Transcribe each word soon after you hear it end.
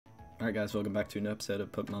Alright guys, welcome back to a new episode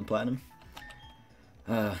of Pokemon Platinum.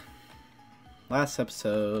 Last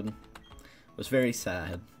episode was very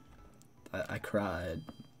sad. I cried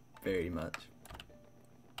very much.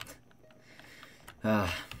 Well,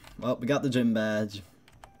 we got the gym badge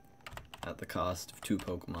at the cost of 2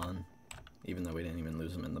 Pokemon, even though we didn't even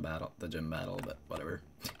lose them in the gym battle, but whatever.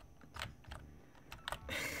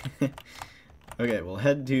 Okay, we'll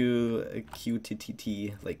head to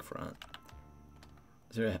QTTT Lakefront.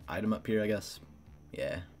 Is there an item up here, I guess?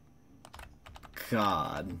 Yeah.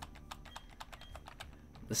 God.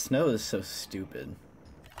 The snow is so stupid.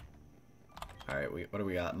 Alright, what do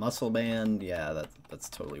we got? Muscle Band? Yeah, that's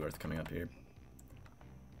totally worth coming up here.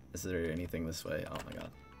 Is there anything this way? Oh my god.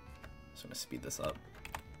 Just gonna speed this up.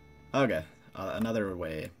 Okay. Another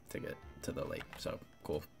way to get to the lake, so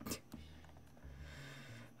cool.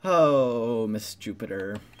 Oh, Miss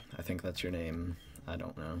Jupiter. I think that's your name. I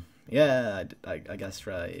don't know. Yeah, I guess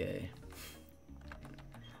right, yay.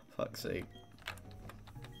 Fuck's sake.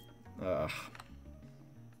 Ugh.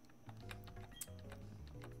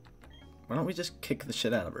 Why don't we just kick the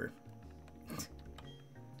shit out of her?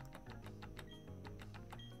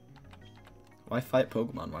 Why fight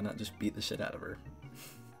Pokemon? Why not just beat the shit out of her?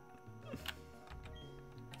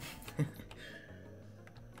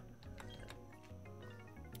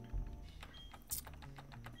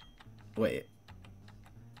 Wait.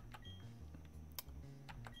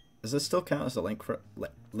 Does this still count as a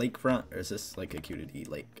lakefront, or is this like Acuity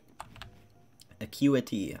Lake?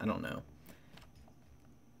 Acuity, I don't know.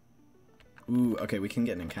 Ooh, okay, we can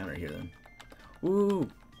get an encounter here then. Ooh!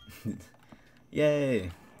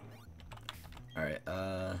 Yay! Alright,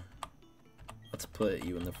 let's put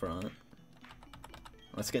you in the front.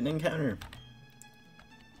 Let's get an encounter.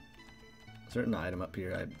 Is there an item up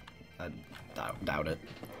here? I doubt it.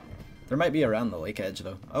 There might be around the lake edge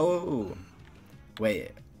though. Oh!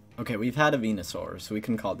 Wait. Okay, we've had a Venusaur, so we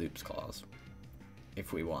can call Dupe's Claws.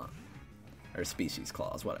 If we want. Or Species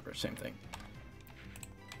Claws, whatever, same thing.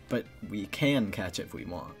 But we can catch it if we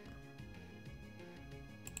want.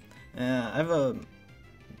 I have a...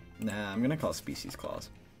 Nah, I'm gonna call Species Claws.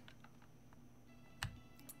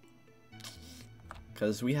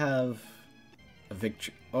 Because we have a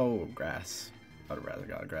victory... Oh, grass. I would have rather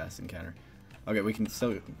got a grass encounter. Okay, we can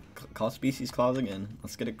still call Species Claws again.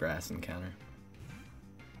 Let's get a grass encounter.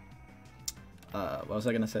 What was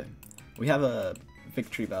I gonna say? We have a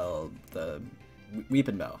Victory Bell, the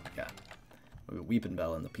Weepin' Bell, yeah. Weepin'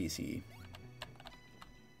 Bell in the PC.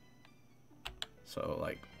 So,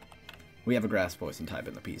 like, we have a Grass Poison type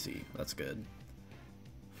in the PC. That's good.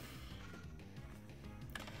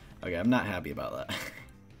 Okay, I'm not happy about that.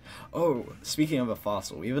 Oh, speaking of a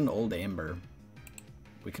fossil, we have an old Amber.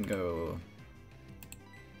 We can go,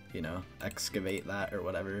 you know, excavate that or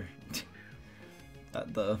whatever.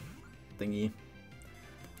 At the thingy.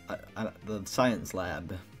 The science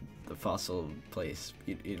lab. The fossil place.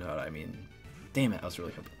 You know what I mean. Damn it, I was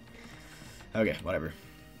really hoping. Okay, whatever.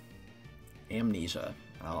 Amnesia.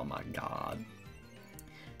 Oh my god.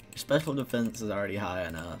 Your special defense is already high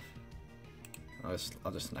enough.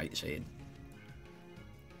 I'll just Nightshade.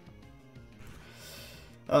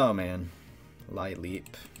 Oh man. Light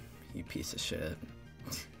Leap. You piece of shit.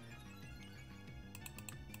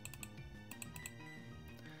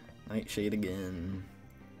 Nightshade again.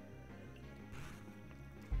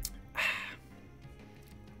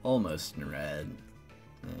 Almost in red.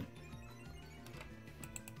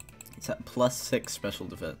 It's at +6 special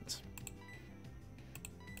defense.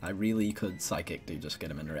 I really could Psychic to just get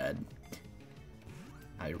him in red.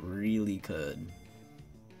 I really could.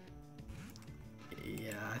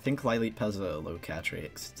 Yeah, I think Light Leap has a low catch rate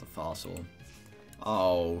because it's a fossil.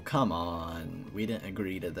 Oh, come on. We didn't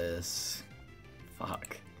agree to this.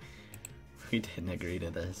 Fuck. We didn't agree to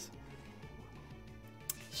this.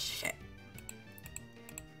 Shit.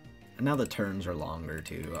 And now the turns are longer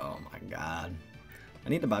too. Oh my god. I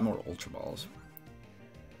need to buy more Ultra Balls.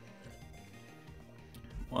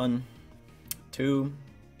 1, 2,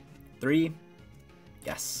 3.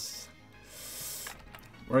 Yes.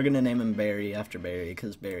 We're gonna name him Barry after Barry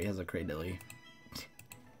because Barry has a Cradilly.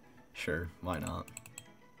 Sure, why not?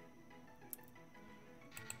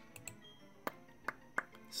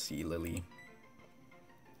 Sea Lily.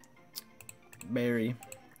 Barry.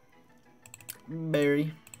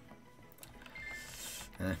 Barry.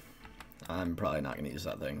 I'm probably not gonna use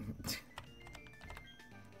that thing.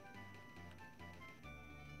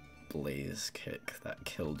 Blaze Kick. That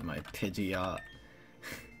killed my Pidgeot.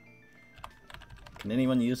 Can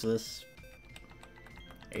anyone use this?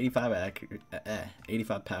 85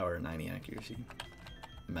 power, 90 accuracy.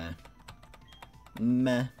 Meh.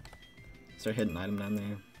 Meh. Is there a hidden item down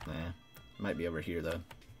there? Nah. Might be over here, though.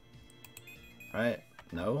 Alright.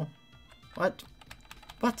 No? What?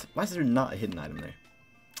 What? Why is there not a hidden item there?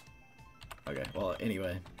 Okay, well,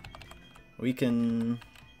 anyway. We can...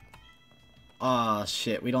 Ah,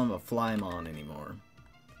 shit. We don't have a Flymon anymore.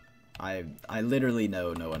 I literally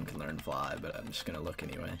know no one can learn Fly, but I'm just gonna look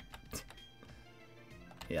anyway.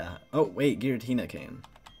 Yeah. Oh, wait. Giratina can.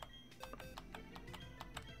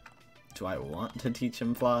 Do I want to teach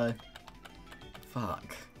him Fly?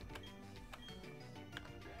 Fuck.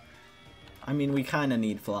 I mean, we kind of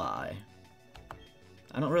need Fly.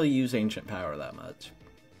 I don't really use Ancient Power that much.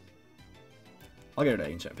 I'll go to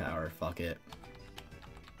Ancient Power. Fuck it.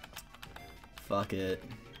 Fuck it.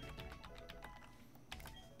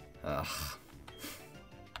 Ugh.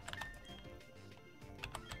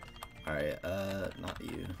 Alright, not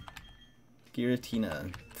you.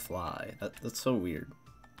 Giratina, Fly. That's so weird.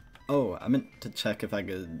 Oh, I meant to check if I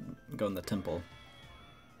could go in the temple.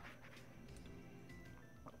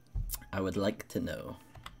 I would like to know.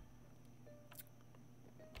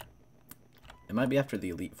 It might be after the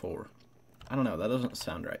Elite Four. I don't know, that doesn't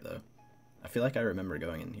sound right though. I feel like I remember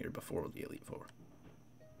going in here before the Elite Four.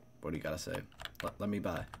 What do you gotta say? Let me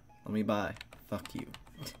buy. Let me buy. Fuck you.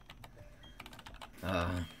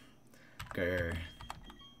 Grr.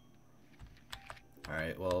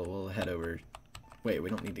 Alright, well, we'll head over. Wait, we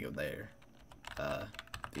don't need to go there. The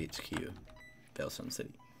HQ. Veilstone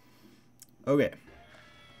City. Okay.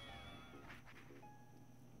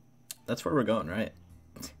 That's where we're going, right?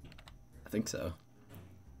 I think so.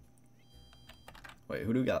 Wait,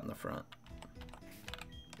 who do we got in the front?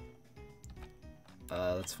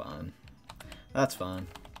 That's fine. That's fine.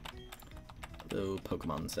 Hello,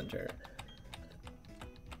 Pokemon Center.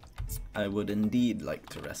 I would indeed like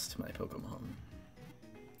to rest my Pokemon.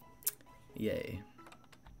 Yay.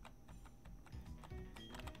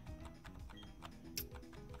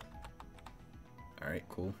 Alright,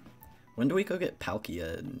 cool. When do we go get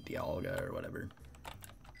Palkia and Dialga or whatever?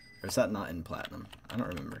 Or is that not in Platinum? I don't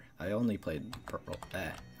remember. I only played Purple.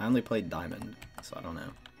 I only played Diamond, so I don't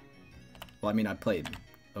know. Well, I mean, I played...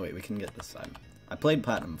 Oh wait, we can get this side. I played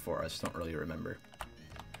Platinum before, I just don't really remember.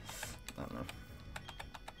 I don't know.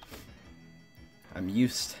 I'm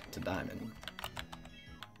used to Diamond.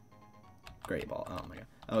 Great Ball. Oh my god.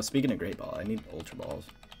 Oh, speaking of Great Ball, I need Ultra Balls.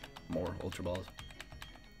 More Ultra Balls.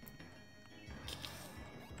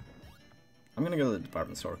 I'm gonna go to the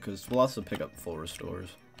department store, because we'll also pick up full restores.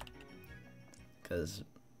 Because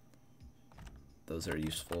those are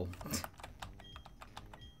useful.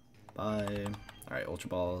 Bye. Alright, Ultra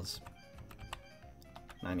Balls.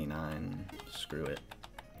 99. Screw it.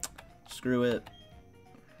 Screw it.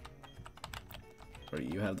 Or do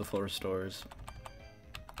you have the full restores?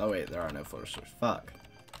 Oh wait, there are no full restores. Fuck.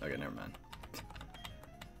 Okay, never mind.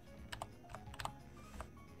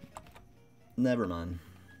 Never mind.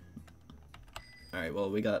 Alright, well,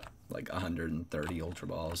 we got like 130 Ultra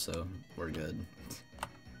Balls, so we're good.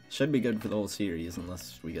 Should be good for the whole series,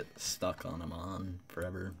 unless we get stuck on them on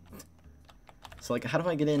forever. So, like, how do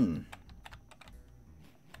I get in?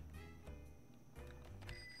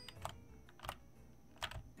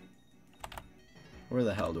 Where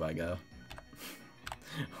the hell do I go?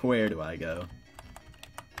 Where do I go?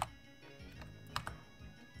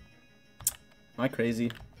 Am I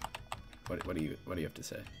crazy? What do you have to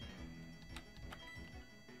say?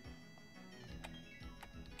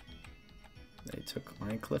 They took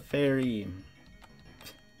my Clefairy.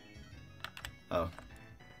 Oh.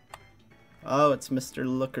 Oh, it's Mr.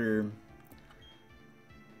 Looker.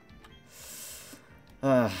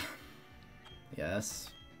 Yes.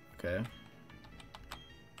 Okay.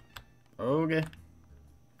 Okay.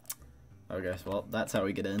 Okay, well, that's how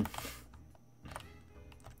we get in.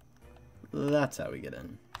 That's how we get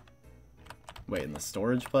in. Wait, in the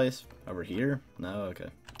storage place? Over here? No? Okay.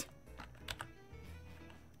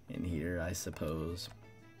 In here, I suppose.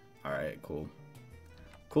 Alright, cool.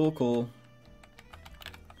 Cool, cool.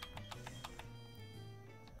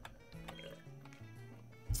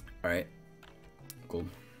 Alright. Cool.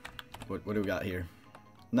 What do we got here?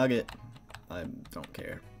 Nugget. I don't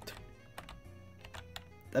care.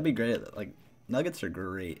 That'd be great. Like, nuggets are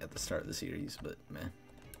great at the start of the series, but man.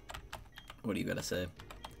 What do you gotta say?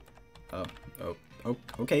 Oh,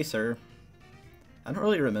 okay, sir. I don't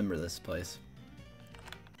really remember this place.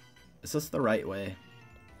 Is this the right way?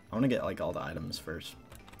 I want to get, like, all the items first.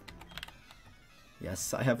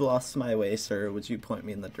 Yes, I have lost my way, sir. Would you point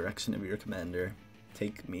me in the direction of your commander?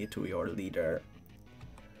 Take me to your leader.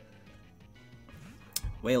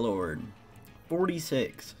 Wailord.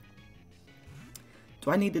 46. Do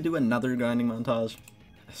I need to do another grinding montage?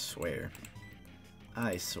 I swear.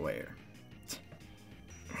 I swear.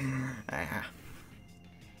 Ah.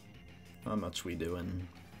 How much we doing?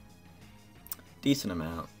 Decent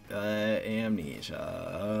amount.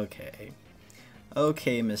 Amnesia. Okay.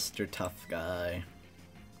 Okay, Mr. Tough Guy.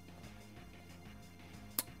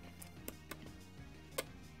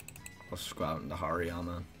 Let's go out into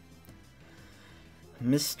Hariyama.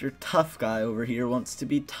 Mr. Tough Guy over here wants to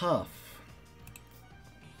be tough.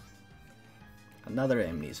 Another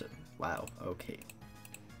amnesia. Wow, okay.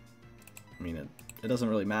 I mean, it doesn't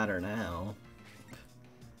really matter now.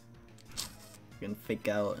 You can fake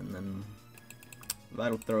out and then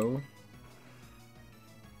vital throw.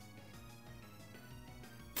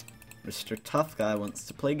 Mr. Tough Guy wants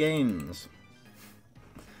to play games.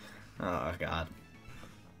 Oh, God.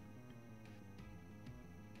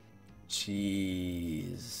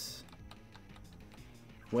 Jeez.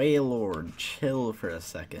 Waylord, chill for a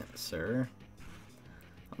second, sir.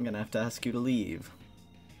 I'm gonna have to ask you to leave.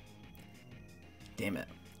 Damn it.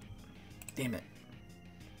 Damn it.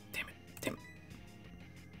 Damn it. Damn it.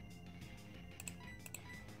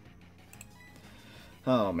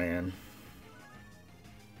 Oh, man.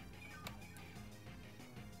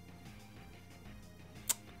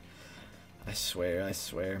 I swear, I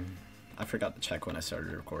swear. I forgot to check when I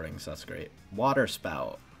started recording, so that's great. Water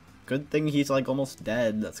Spout. Good thing he's like almost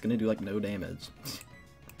dead. That's gonna do like no damage.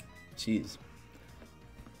 Jeez.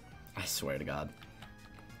 I swear to God.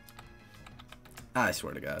 I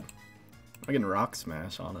swear to God. I'm getting Rock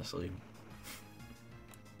Smash, honestly.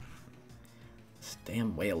 This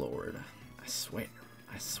damn Waylord. I swear.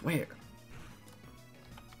 I swear.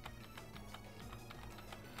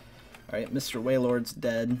 Alright, Mr. Waylord's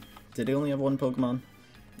dead. Did he only have one Pokemon?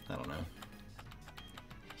 I don't know.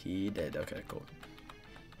 He did. Okay, cool.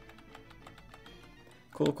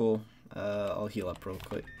 Cool, cool. I'll heal up real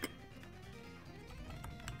quick.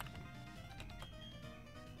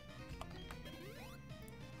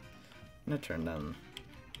 I'm gonna turn down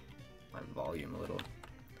my volume a little.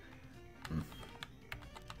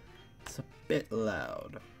 It's a bit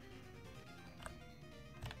loud.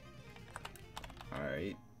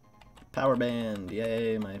 Alright. Power Band!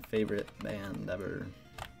 Yay, my favorite band ever.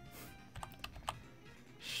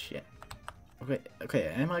 Shit.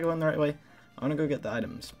 Okay, am I going the right way? I wanna go get the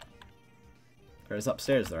items. Or is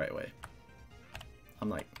upstairs the right way? I'm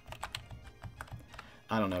like...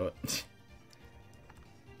 I don't know.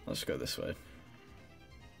 Let's go this way.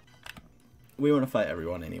 We want to fight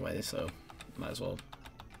everyone anyway, so might as well.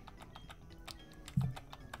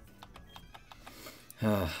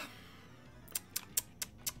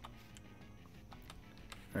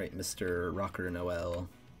 Alright, Mr. Rocker Noel.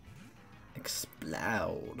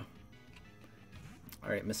 Explode.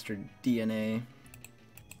 Alright, Mr. DNA.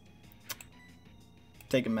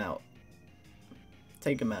 Take him out.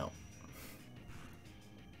 Take him out.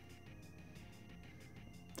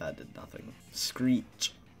 That did nothing.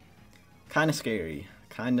 Screech. Kind of scary.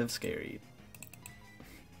 Kind of scary.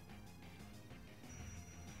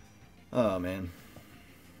 Oh, man.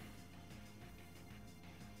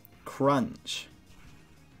 Crunch.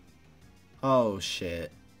 Oh,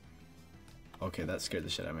 shit. Okay, that scared the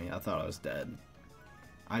shit out of me. I thought I was dead.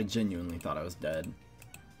 I genuinely thought I was dead.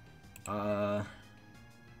 I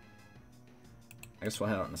guess we'll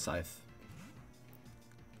head out in the scythe.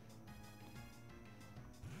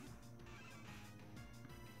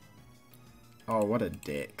 Oh, what a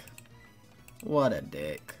dick. What a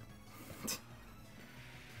dick.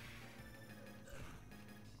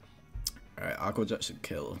 Alright, Aqua Jet should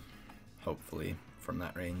kill. Hopefully, from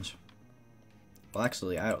that range. Well,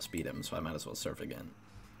 actually, I outspeed him, so I might as well surf again.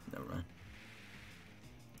 Never mind.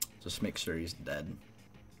 Just make sure he's dead.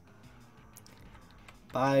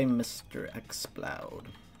 Bye, Mr. Explode.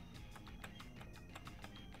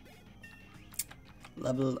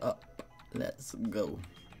 Level up. Let's go.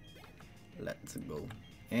 Let's go.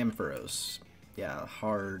 Ampharos. Yeah,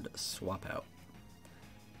 hard swap out.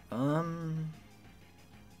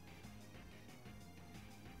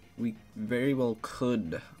 We very well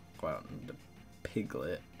could go out into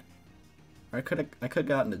Piglet. Or I could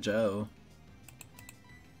go out into Joe.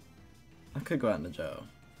 I could go out into Joe.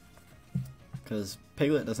 Because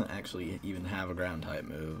Piglet doesn't actually even have a ground type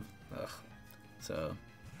move. Ugh. So.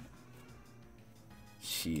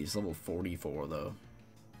 Jeez, level 44 though.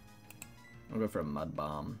 I'll go for a Mud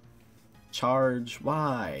Bomb. Charge?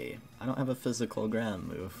 Why? I don't have a physical ground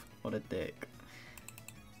move. What a dick.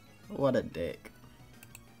 What a dick.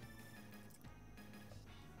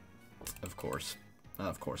 Of course.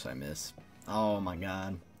 Of course I miss. Oh my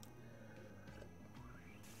god.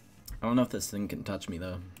 I don't know if this thing can touch me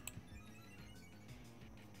though.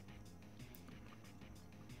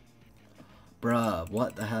 Bruh,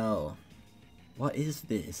 what the hell? What is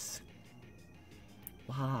this?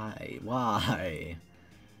 Why? Why?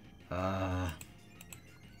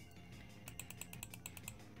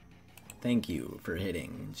 Thank you for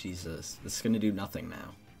hitting. Jesus. This is gonna do nothing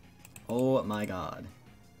now. Oh my god.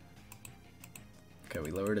 Okay,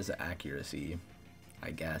 we lowered his accuracy,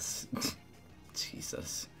 I guess.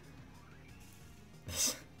 Jesus.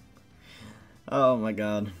 Oh my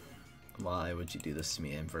god. Why would you do this to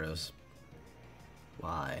me, Ampharos?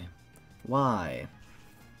 Why? Why?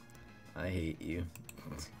 I hate you.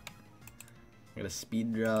 I got a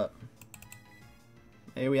speed drop.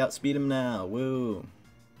 Hey, we outspeed him now. Woo.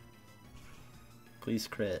 Please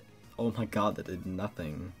crit. Oh my god, that did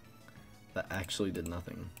nothing. That actually did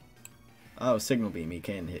nothing. Oh, signal beam. He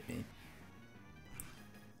can hit me.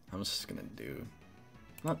 I'm just gonna do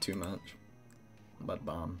not too much, but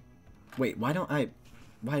bomb. Wait, why don't I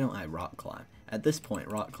rock climb? At this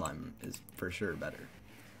point, rock climb is for sure better.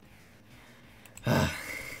 I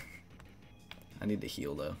need to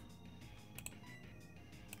heal though.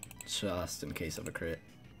 Just in case of a crit.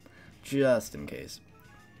 Just in case.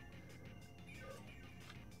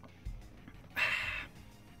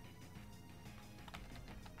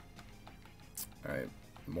 Alright,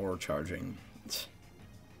 more charging.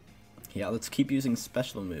 Yeah, let's keep using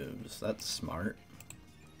special moves. That's smart.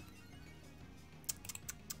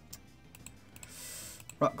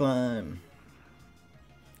 Rock climb.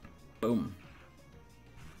 Boom.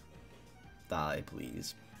 Die,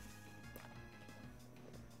 please.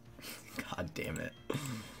 God damn it.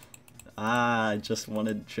 I just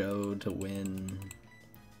wanted Joe to win.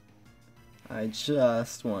 I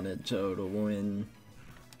just wanted Joe to win.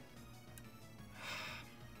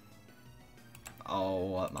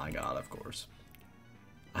 Oh my god, of course.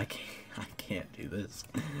 I can't do this.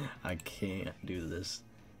 I can't do this.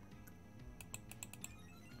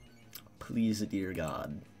 Please, dear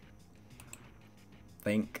God.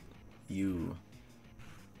 Thank you.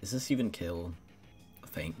 Is this even kill?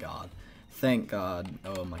 Thank God. Thank God.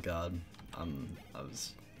 Oh my god. I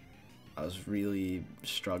was really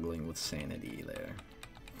struggling with sanity there.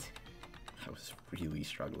 I was really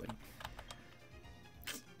struggling.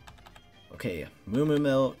 Okay, Moo Moo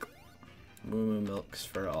Milk. Moo Moo Milks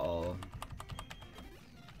for all.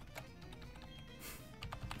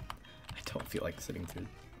 I don't feel like sitting through.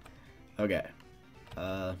 Okay.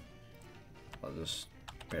 I'll just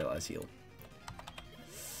paralyze heal.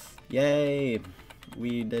 Yay!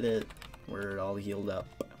 We did it. We're all healed up.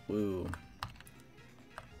 Woo.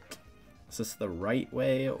 Is this the right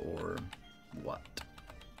way or what?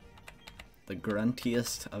 The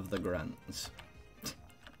gruntiest of the grunts.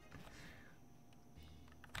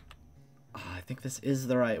 I think this is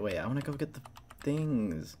the right way. I want to go get the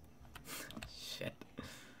things. Shit.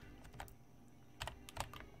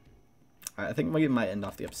 I think we might end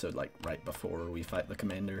off the episode like right before we fight the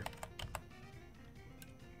commander.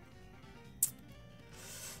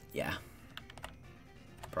 Yeah.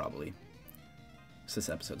 Probably. So this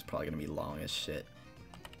episode's probably gonna be long as shit.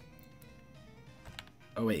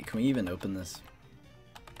 Oh wait, can we even open this?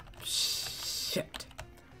 Shit.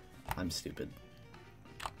 I'm stupid.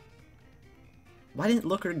 Why didn't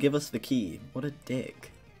Looker give us the key? What a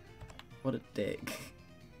dick. What a dick.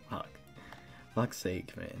 Fuck. Fuck's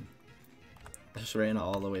sake, man. I just ran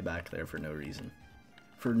all the way back there for no reason.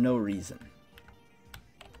 For no reason.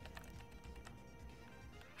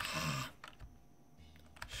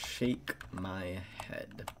 Shake my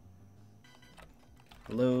head.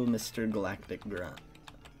 Hello, Mr. Galactic Grunt.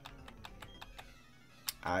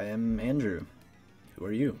 I am Andrew. Who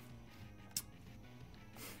are you?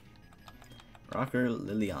 Rocker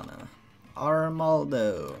Liliana.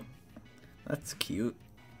 Armaldo. That's cute.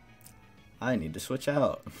 I need to switch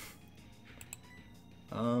out.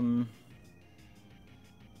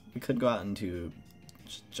 We could go out into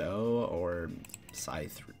Joe or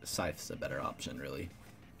Scythe. Scythe's a better option, really.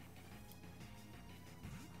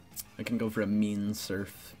 I can go for a mean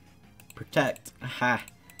surf. Protect. Aha.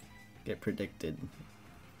 Get predicted.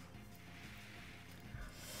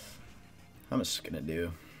 I'm just gonna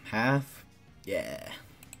do half. Yeah.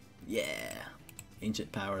 Yeah.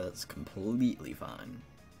 Ancient power, that's completely fine.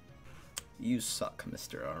 You suck,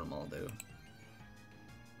 Mr. Armaldo.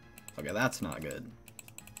 Okay, that's not good.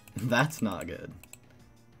 That's not good.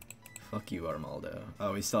 Fuck you, Armaldo.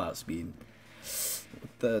 Oh, he's still outspeed.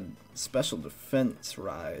 With the special defense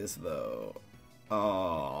rise, though.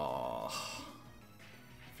 Oh.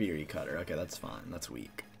 Fury Cutter. Okay, that's fine. That's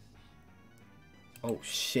weak. Oh,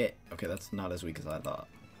 shit. Okay, that's not as weak as I thought.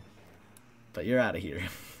 But you're out of here.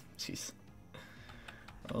 Jeez.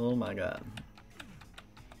 Oh my god.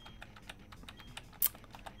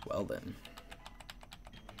 Well then.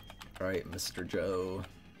 Alright, Mr. Joe,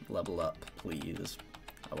 level up, please.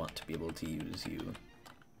 I want to be able to use you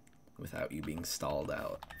without you being stalled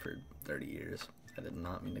out for 30 years. I did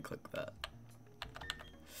not mean to click that.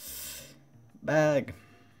 Bag!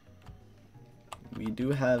 We do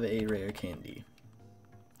have a rare candy,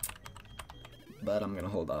 but I'm gonna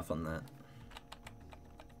hold off on that.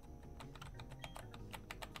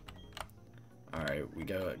 Alright, we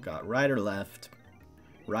got right or left.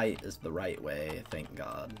 Right is the right way, thank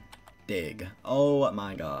God. Dig. Oh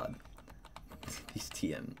my God. These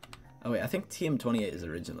TM. Oh wait, I think TM28 is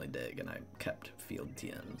originally dig, and I kept field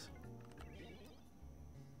TMs.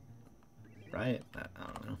 Right? I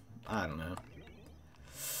don't know. I don't know.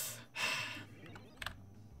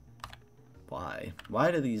 Why?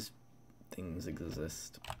 Why do these things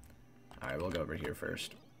exist? Alright, we'll go over here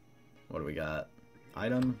first. What do we got?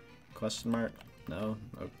 Item? Question mark? No?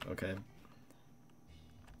 Okay.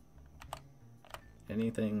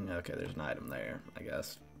 Anything? Okay, there's an item there, I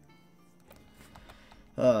guess.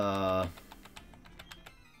 I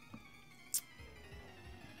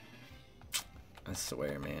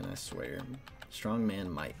swear, man, I swear. Strongman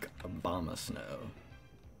Mike, Obama Snow.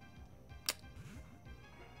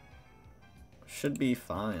 Should be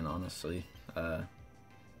fine, honestly.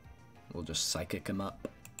 We'll just psychic him up.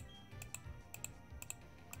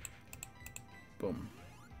 Boom.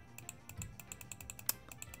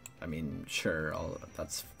 I mean, sure,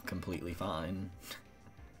 that's completely fine.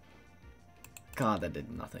 God, that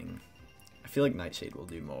did nothing. I feel like Nightshade will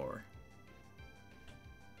do more.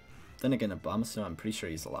 Then again, Abomasnow, I'm pretty sure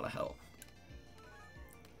he's a lot of health.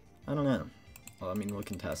 I don't know. Well, I mean, we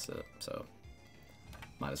can test it, so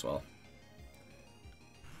might as well.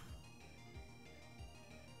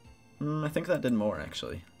 I think that did more,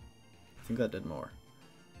 actually. I think that did more.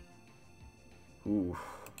 Ooh,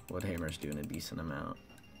 Woodhammer's doing a decent amount.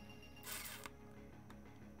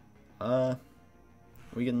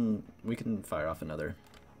 We can fire off another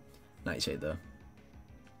Nightshade though.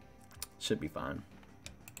 Should be fine.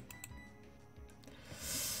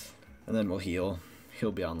 And then we'll heal.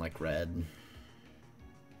 He'll be on like red.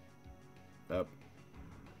 Oh.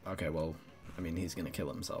 Okay, well, I mean, he's gonna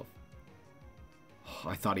kill himself. Oh,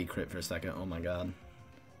 I thought he crit for a second. Oh my God.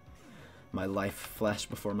 My life flashed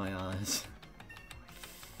before my eyes.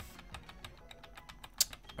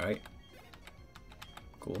 Alright.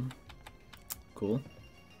 Cool. Cool.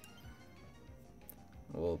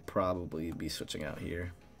 We'll probably be switching out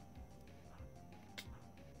here.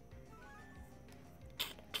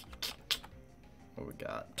 What we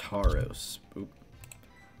got? Tauros. Oop.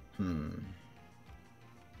 I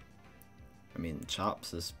mean,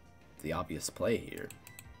 Chops is the obvious play here.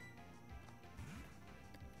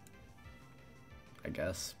 I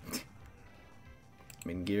guess. I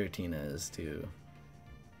mean, Giratina is too.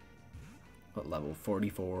 What level?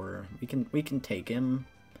 44. We can take him.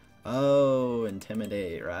 Oh,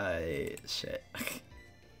 Intimidate, right. Shit.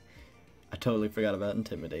 I totally forgot about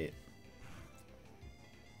Intimidate.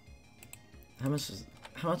 How much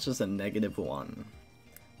does a -1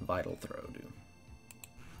 Vital Throw do?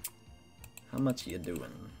 How much you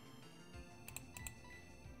doing?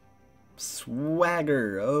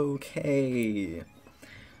 Swagger, okay.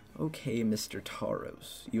 Okay, Mr.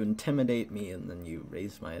 Tauros. You intimidate me and then you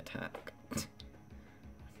raise my attack.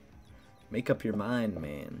 Make up your mind,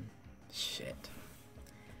 man. Shit.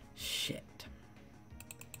 Shit.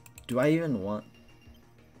 Do I even want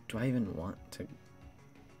to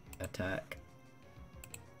attack?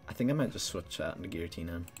 I think I might just switch that into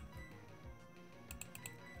Giratina.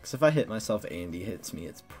 Because if I hit myself and he hits me,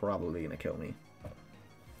 it's probably going to kill me.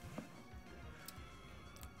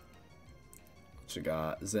 What you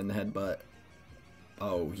got? Zen Headbutt.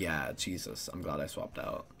 Oh, yeah. Jesus. I'm glad I swapped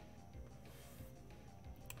out.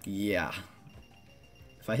 Yeah.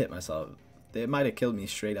 If I hit myself, it might have killed me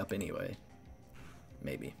straight up anyway.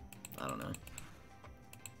 Maybe. I don't know.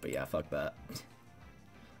 But yeah, fuck that.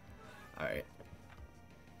 Alright.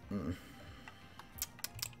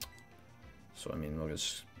 So, I mean, we'll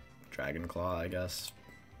just Dragon Claw, I guess.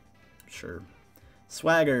 Sure.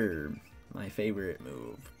 Swagger! My favorite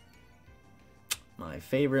move. My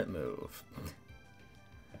favorite move.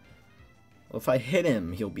 Well, if I hit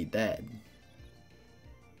him, he'll be dead.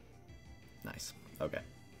 Nice. Okay.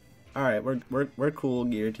 Alright, we're cool,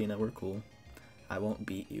 Giratina, we're cool. I won't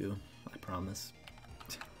beat you, I promise.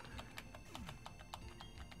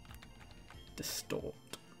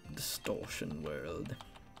 Distortion world.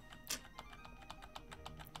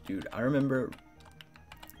 Dude, I remember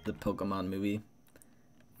the Pokemon movie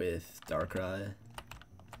with Darkrai.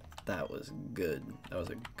 That was good. That was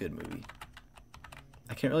a good movie.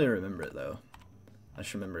 I can't really remember it though. I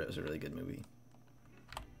just remember it was a really good movie.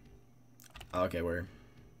 Okay, we're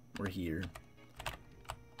here.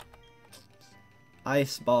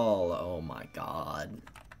 Ice ball. Oh my god.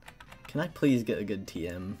 Can I please get a good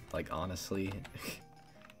TM? Like, honestly.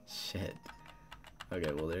 Shit.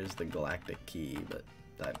 Okay, well, there's the Galactic key, but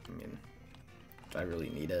I mean, do I really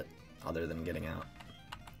need it other than getting out?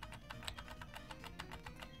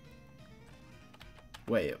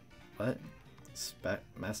 Wait, what?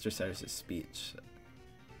 Master Cyrus's speech.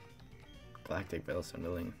 Galactic Veil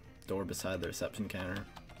Signaling. Door beside the reception counter.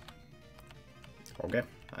 Okay,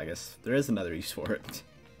 I guess there is another use for it.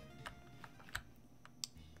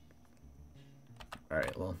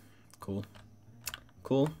 Alright, well, cool.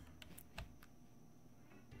 Cool.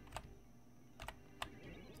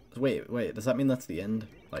 Wait, does that mean that's the end?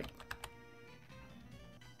 Like,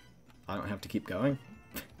 I don't have to keep going?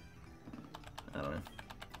 I don't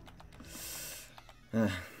know.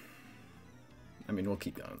 I mean, we'll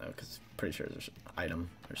keep going though, because pretty sure there's an item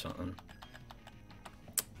or something.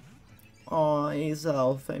 Aw,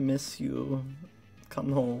 Azalf, I miss you.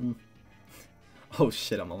 Come home. Oh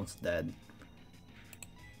shit, I'm almost dead.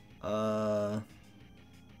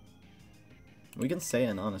 We can stay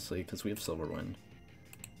in, honestly, because we have Silverwind.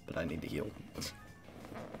 But I need to heal.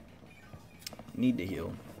 Need to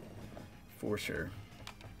heal. For sure.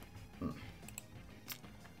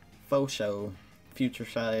 Faux show. Future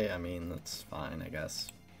shy, I mean, that's fine, I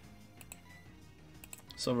guess.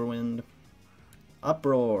 Silverwind.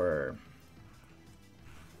 Uproar.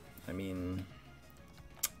 I mean,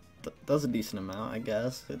 does a decent amount, I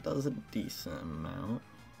guess. It does a decent amount.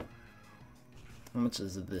 How much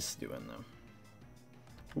is this doing,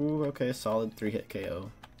 though? Ooh, okay, solid 3-hit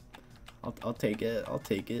KO. I'll take it. I'll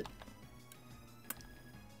take it.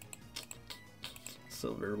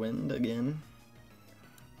 Silverwind again.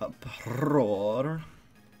 Uproar.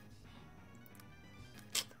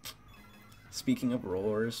 Speaking of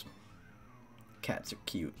roars, cats are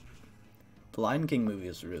cute. The Lion King movie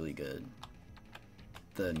is really good.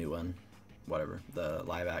 The new one, whatever, the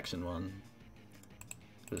live action one.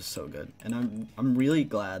 It was so good, and I'm really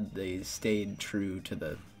glad they stayed true to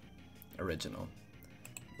the original.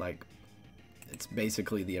 Like, it's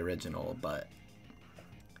basically the original, but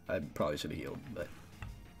I probably should have healed, but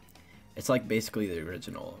it's like basically the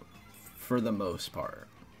original for the most part.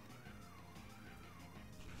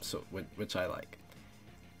 So, which I like.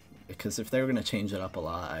 Because if they were gonna change it up a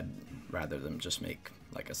lot, I'd rather them just make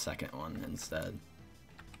like a second one instead.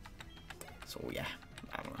 So yeah,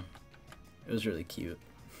 I don't know. It was really cute.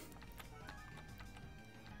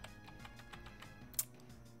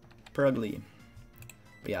 Prugly.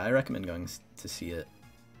 But yeah, I recommend going to see it.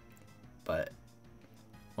 But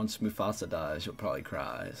once Mufasa dies, you'll probably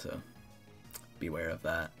cry, so beware of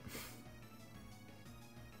that.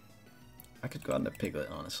 I could go on to Piglet,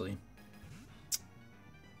 honestly.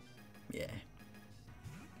 Yeah.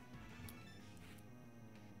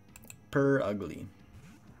 Ugly.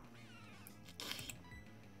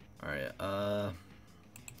 Alright, I'll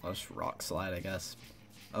just rock slide, I guess.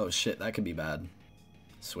 Oh shit, that could be bad.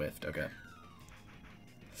 Swift, okay.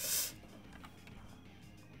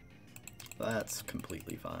 That's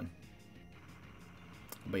completely fine.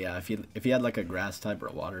 But yeah, if you had like a grass type or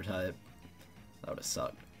a water type, that would have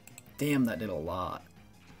sucked. Damn, that did a lot.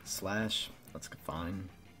 Slash, that's fine.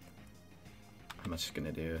 How much is it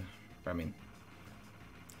gonna do? Or, I mean,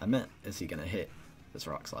 I meant, is he gonna hit this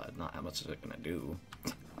rock slide? Not how much is it gonna do.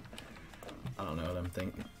 I don't know what I'm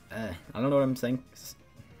thinking. I don't know what I'm thinking.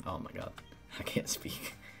 Oh my god, I can't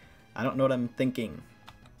speak. I don't know what I'm thinking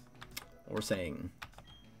or saying.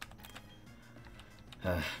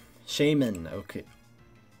 Shaman, okay.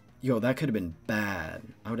 Yo, that could have been bad.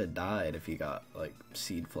 I would have died if he got, like,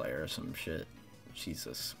 Seed Flare or some shit.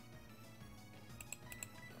 Jesus.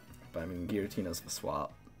 But, I mean, Guillotina's the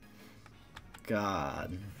swap.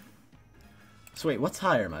 God. So, wait, what's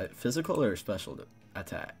higher? My physical or special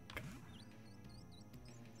attack?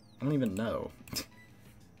 I don't even know.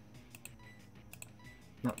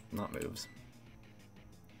 Not moves.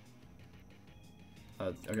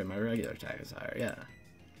 Okay, my regular attack is higher, yeah.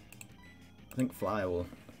 I think Fly will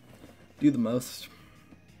do the most.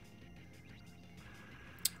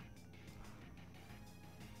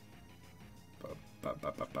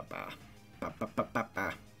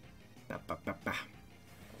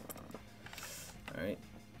 Alright,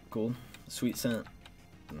 cool. Sweet scent.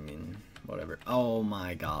 I mean, whatever. Oh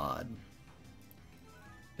my god.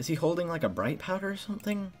 Is he holding like a bright powder or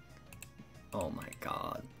something? Oh my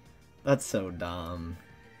god. That's so dumb.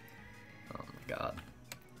 Oh my god.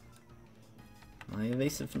 My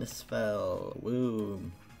evasiveness fell.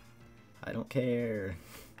 Woo. I don't care.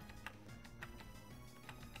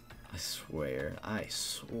 I swear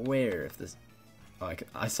if this... Oh,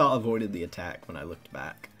 I saw avoided the attack when I looked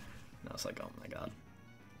back. And I was like, oh my god.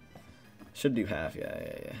 Should do half,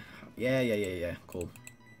 yeah. Cool.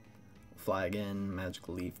 Fly again,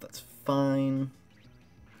 magical leaf, that's fine.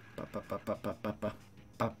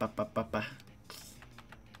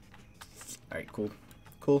 Alright, cool.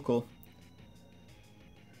 Cool.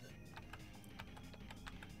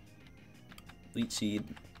 Leech seed.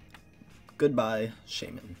 Goodbye,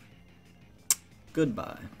 Shaman.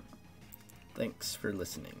 Goodbye. Thanks for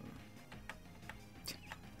listening.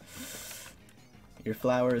 Your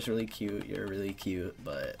flower is really cute, you're really cute,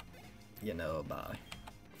 but, you know, bye.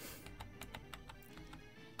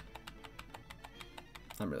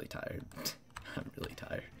 I'm really tired. I'm really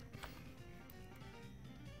tired.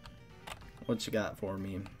 What you got for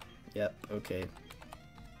me? Yep, okay.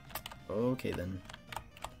 Okay then.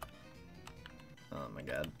 Oh my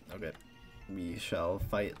god, okay. We shall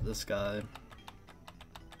fight this guy.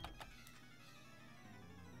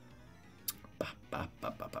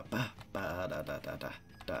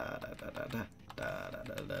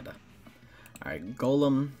 Alright,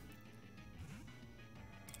 Golem.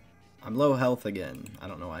 I'm low health again. I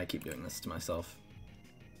don't know why I keep doing this to myself.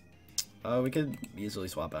 We could easily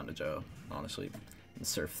swap out to Joe, honestly, and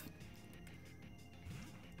surf.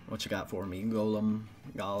 What you got for me? Golem.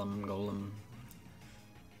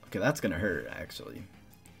 Okay, that's gonna hurt, actually.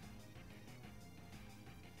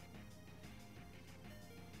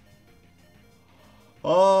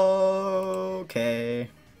 Okay.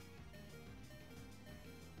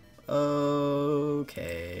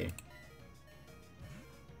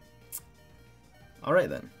 Alright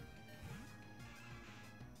then.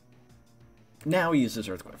 Now he uses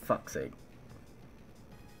Earthquake. Fuck's sake.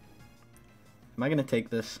 Am I gonna take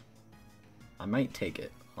this? I might take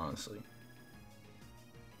it, honestly.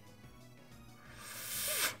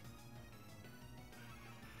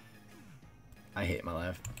 I hate my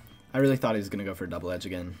life. I really thought he was gonna go for a double edge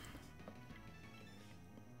again.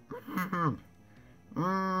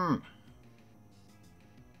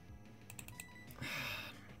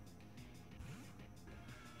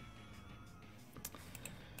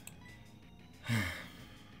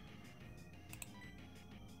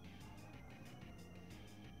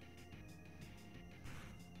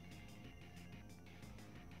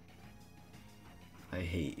 I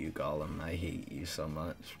hate you, Gollum. I hate you so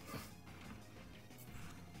much.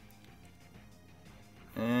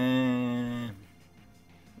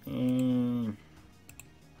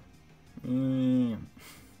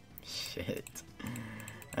 Shit.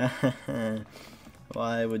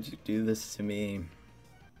 Why would you do this to me?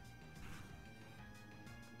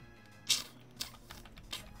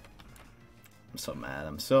 I'm so mad.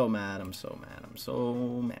 I'm so mad.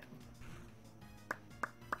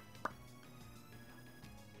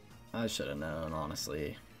 I should have known,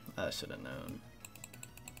 honestly. I should have known.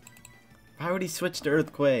 Why would he switch to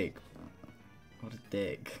Earthquake? What a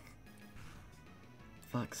dick.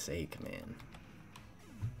 Fuck's sake, man.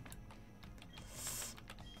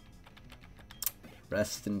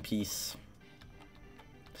 Rest in peace.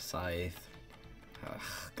 Scythe.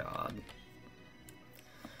 Ugh, God.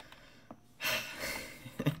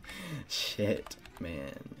 Shit,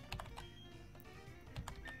 man.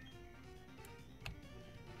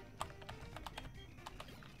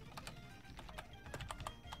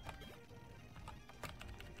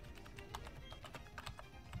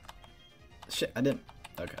 Shit, I didn't.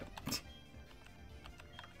 Okay.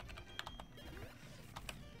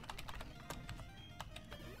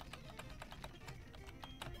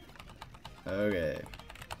 Okay.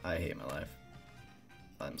 I hate my life.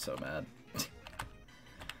 I'm so mad.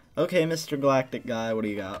 Okay, Mr. Galactic guy, what do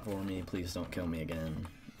you got for me? Please don't kill me again.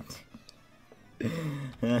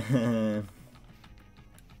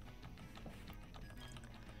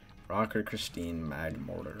 Rocker Christine Mag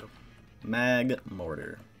Mortar. Mag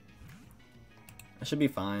Mortar. I should be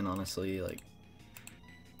fine, honestly. Like,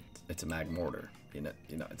 it's a Mag Mortar. You know,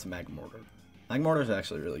 it's a Mag Mortar. Mag Mortar is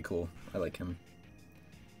actually really cool. I like him.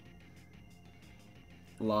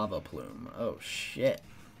 Lava Plume. Oh shit.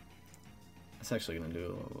 That's actually gonna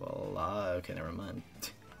do a lot. Okay, never mind.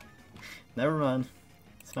 Never mind.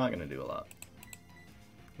 It's not gonna do a lot.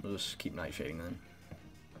 We'll just keep Nightshading then.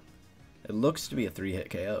 It looks to be a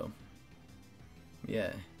 3-hit KO.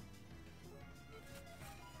 Yeah.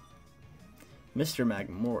 Mr.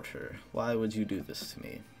 Magmortar, why would you do this to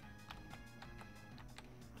me?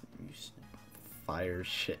 You fire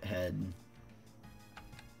shithead.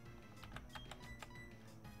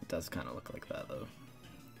 It does kind of look like that, though.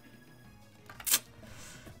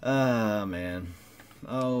 Ah, man.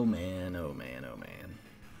 Oh, man.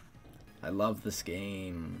 I love this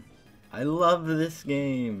game. I love this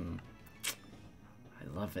game.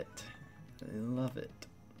 I love it. I love it.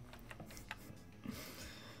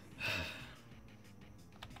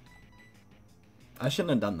 I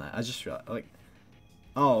shouldn't have done that. I just realized, like,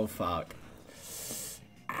 oh fuck.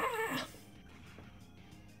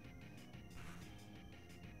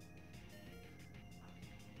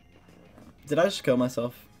 Did I just kill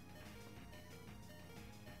myself?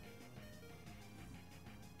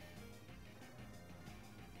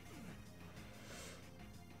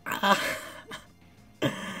 Ah.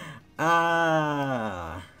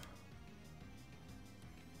 Ah.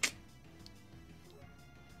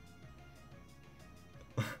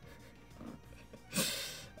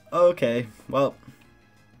 Okay, well,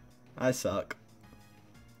 I suck.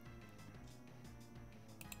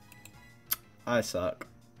 I suck.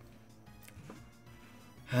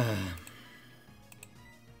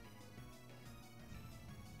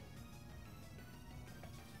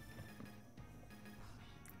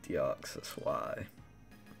 Deoxys, why?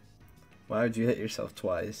 Why would you hit yourself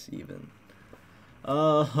twice, even?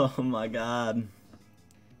 Oh my god.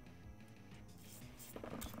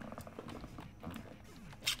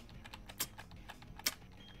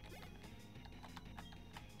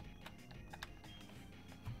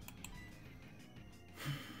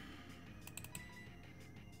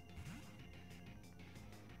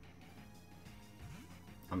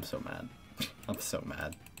 I'm so mad. I'm so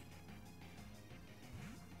mad.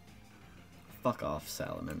 Fuck off,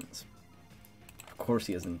 Salamence. Of course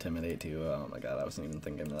he has Intimidate too. Oh my god, I wasn't even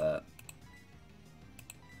thinking of that.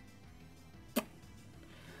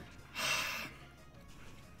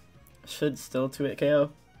 Should still 2-hit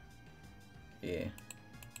KO? Yeah.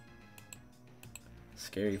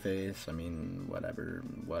 Scary face, I mean,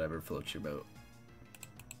 whatever floats your boat.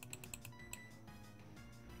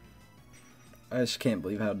 I just can't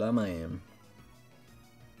believe how dumb I am.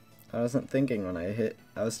 I wasn't thinking when I hit,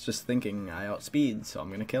 I was just thinking I outspeed, so I'm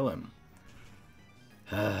gonna kill him.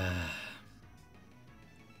 Oh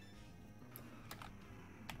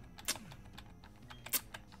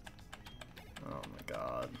my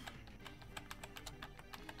god.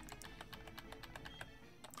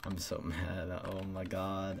 I'm so mad. Oh my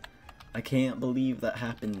god. I can't believe that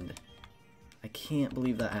happened. I can't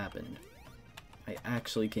believe that happened. I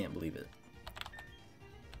actually can't believe it.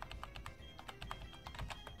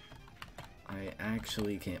 I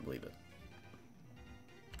actually can't believe it.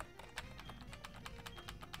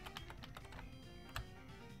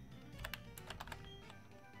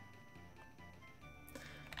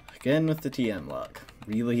 Again with the TM luck.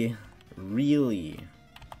 Really? Really?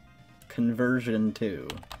 Conversion 2.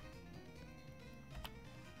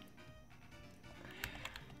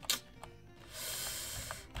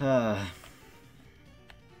 Well,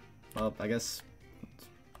 I guess...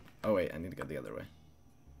 Oh wait, I need to go the other way.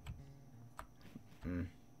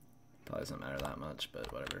 Probably doesn't matter that much,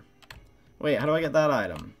 but whatever. Wait, how do I get that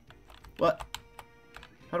item? What?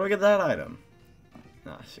 How do I get that item?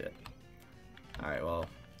 Ah, shit. Alright, well,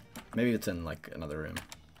 maybe it's in, like, another room.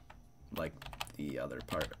 Like, the other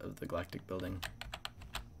part of the Galactic building.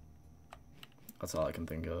 That's all I can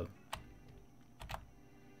think of.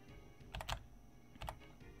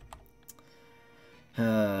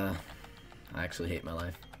 I actually hate my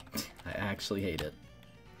life. I actually hate it.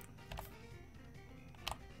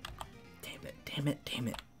 Damn it, damn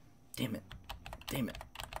it, damn it, damn it, damn it,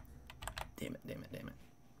 damn it, damn it.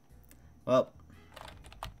 Well,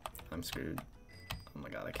 I'm screwed. Oh my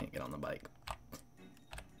god, I can't get on the bike.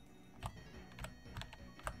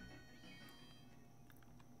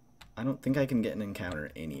 I don't think I can get an encounter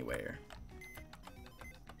anywhere.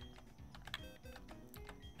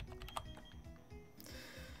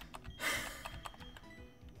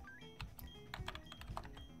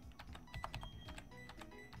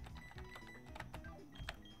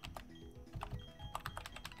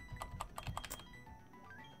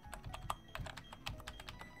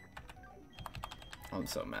 I'm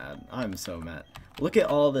so mad. I'm so mad. Look at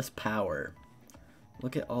all this power.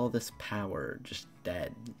 Look at all this power. Just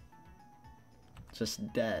dead.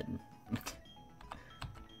 Just dead.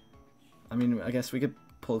 I mean, I guess we could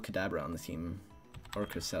pull Kadabra on the team. Or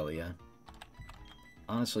Cresselia.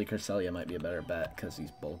 Honestly, Cresselia might be a better bet because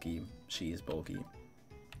he's bulky. She's bulky.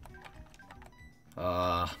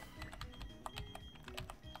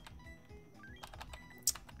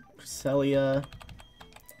 Cresselia.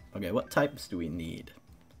 Okay, what types do we need?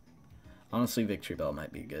 Honestly, Victory Bell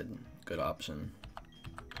might be a good option.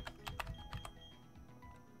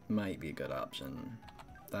 Might be a good option.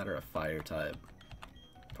 That or a fire type.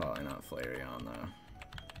 Probably not Flareon though.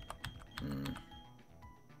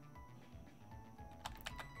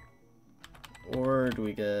 Or do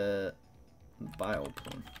we get... Vile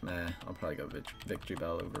Plume. Nah, I'll probably go Victory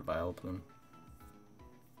Bell over Vile Plume.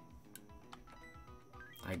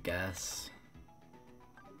 I guess.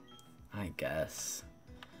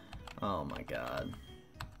 Oh my god.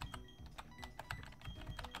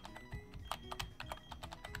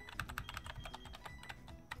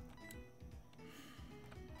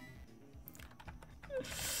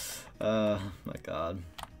 My god.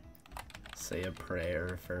 Say a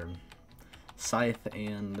prayer for Scythe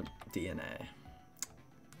and DNA.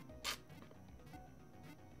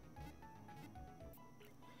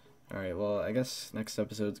 Alright, well, I guess next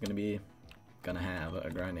episode's gonna have a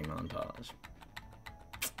grinding montage.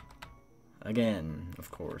 Again, of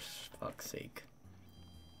course, fuck's sake.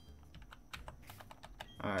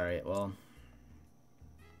 Alright, well.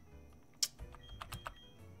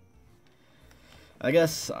 I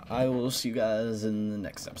guess I will see you guys in the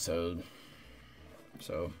next episode.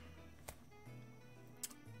 So,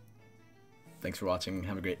 thanks for watching,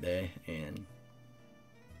 have a great day, and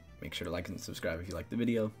make sure to like and subscribe if you liked the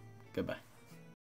video. Goodbye.